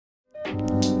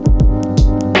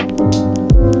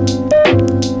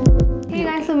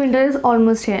winter is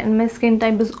almost here and my skin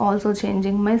type is also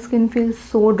changing. My skin feels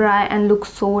so dry and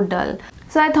looks so dull.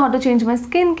 So I thought to change my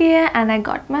skincare and I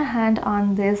got my hand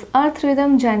on this Earth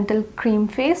Rhythm Gentle Cream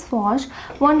Face Wash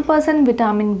 1%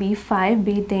 Vitamin B5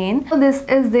 B10. So this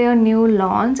is their new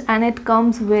launch and it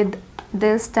comes with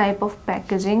this type of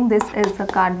packaging. This is the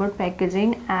cardboard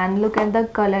packaging and look at the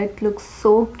color, it looks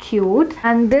so cute.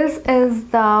 And this is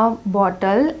the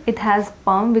bottle. It has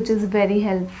pump which is very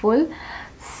helpful.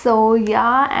 So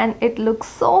yeah, and it looks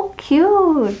so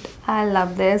cute. I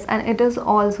love this and it is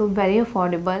also very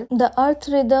affordable. The Earth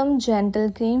Rhythm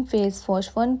Gentle Cream Face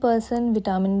Wash 1%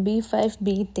 Vitamin B5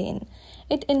 B10.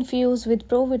 It infused with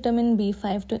provitamin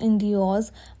B5 to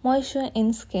induce moisture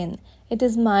in skin. It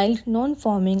is mild,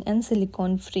 non-foaming and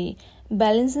silicone-free.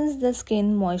 Balances the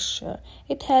skin moisture.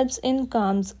 It helps in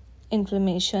calms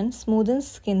inflammation, smoothens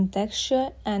skin texture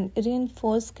and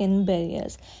reinforces skin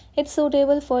barriers. It's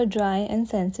suitable for dry and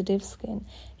sensitive skin.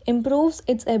 Improves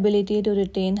its ability to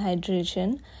retain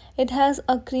hydration. It has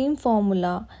a cream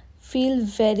formula. Feel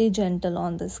very gentle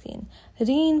on the skin.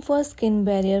 Reinforce skin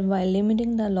barrier while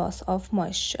limiting the loss of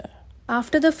moisture.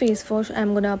 After the face wash,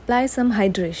 I'm gonna apply some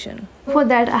hydration. For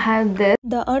that, I have this,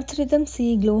 the Earth Rhythm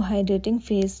C Glow Hydrating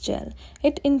Face Gel.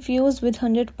 It infused with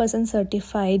 100%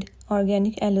 certified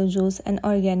organic aloe juice and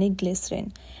organic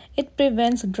glycerin. It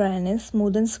prevents dryness,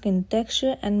 smoothens skin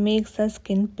texture, and makes the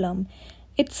skin plump.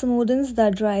 It smoothens the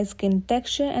dry skin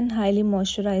texture and highly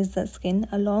moisturizes the skin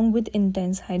along with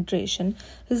intense hydration,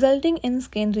 resulting in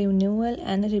skin renewal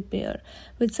and repair.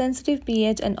 With sensitive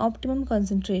pH and optimum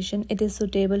concentration, it is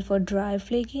suitable for dry,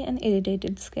 flaky, and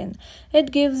irritated skin.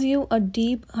 It gives you a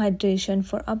deep hydration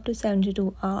for up to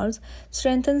 72 hours,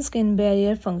 strengthens skin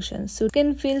barrier functions, so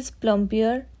skin feels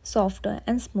plumpier, softer,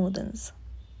 and smoothens.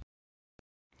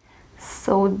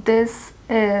 So this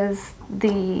is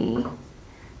the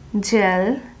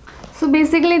gel. So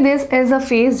basically this is a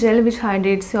face gel which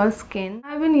hydrates your skin.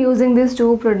 I've been using these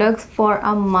two products for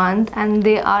a month and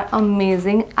they are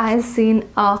amazing. I've seen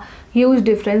a huge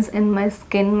difference in my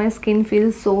skin. My skin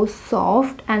feels so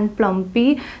soft and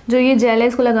plumpy. जो ये jail है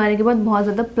इसको लगाने के बाद बहुत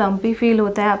ज़्यादा plumpy feel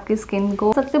होता है आपकी skin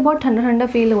को. सबसे बहुत ठंडा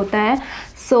ठंडा feel होता है.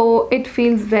 So it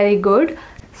feels very good.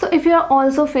 So if you are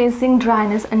also facing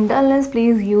dryness and dullness,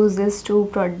 please use these two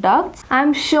products.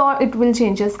 I'm sure it will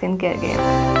change your skincare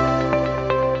game.